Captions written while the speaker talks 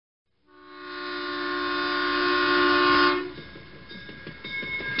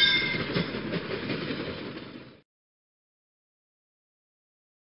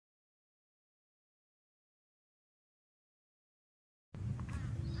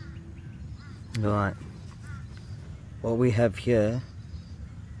Right, what we have here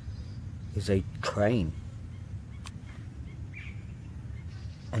is a train,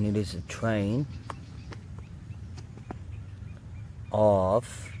 and it is a train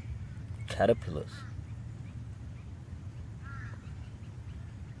of caterpillars.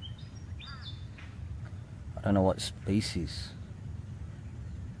 I don't know what species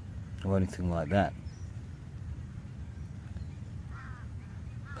or anything like that,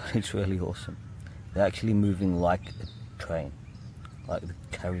 but it's really awesome. They're actually moving like a train, like the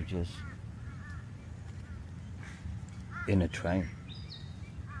carriages in a train.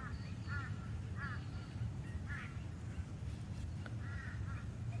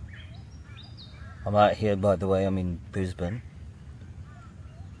 I'm out here, by the way, I'm in Brisbane,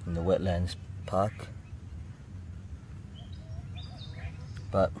 in the Wetlands Park.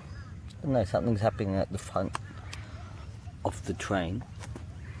 But, I don't know, something's happening at the front of the train.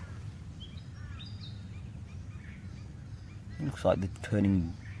 It looks like they're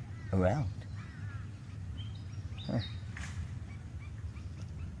turning around. Huh.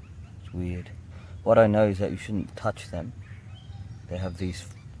 It's weird. What I know is that you shouldn't touch them. They have these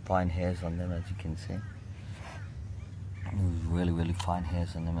fine hairs on them, as you can see. Really fine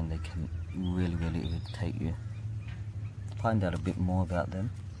hairs on them, and they can really irritate you. Find out a bit more about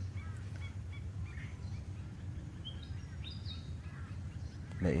them.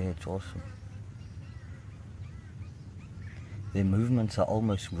 But yeah, it's awesome. Their movements are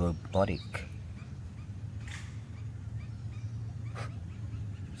almost robotic.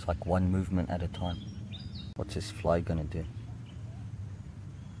 It's like one movement at a time. What's this fly gonna do?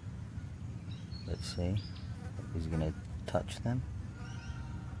 Let's see. He's gonna touch them.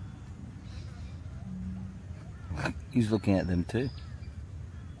 He's looking at them too.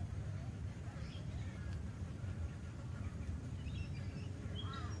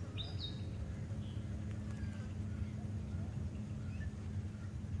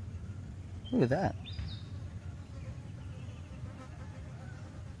 Look at that.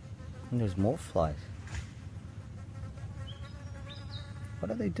 And there's more flies.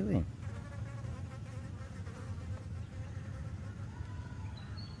 What are they doing?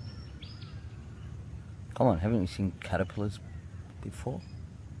 Come on, haven't you seen caterpillars before?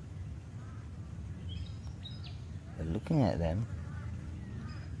 They're looking at them.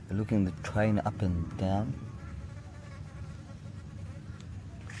 They're looking at the train up and down.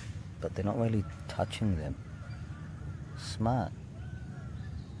 But they're not really touching them. Smart.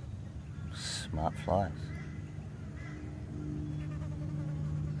 Smart flies.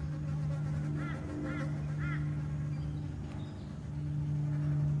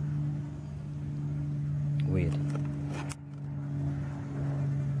 Weird.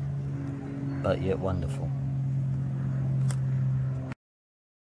 But yet wonderful.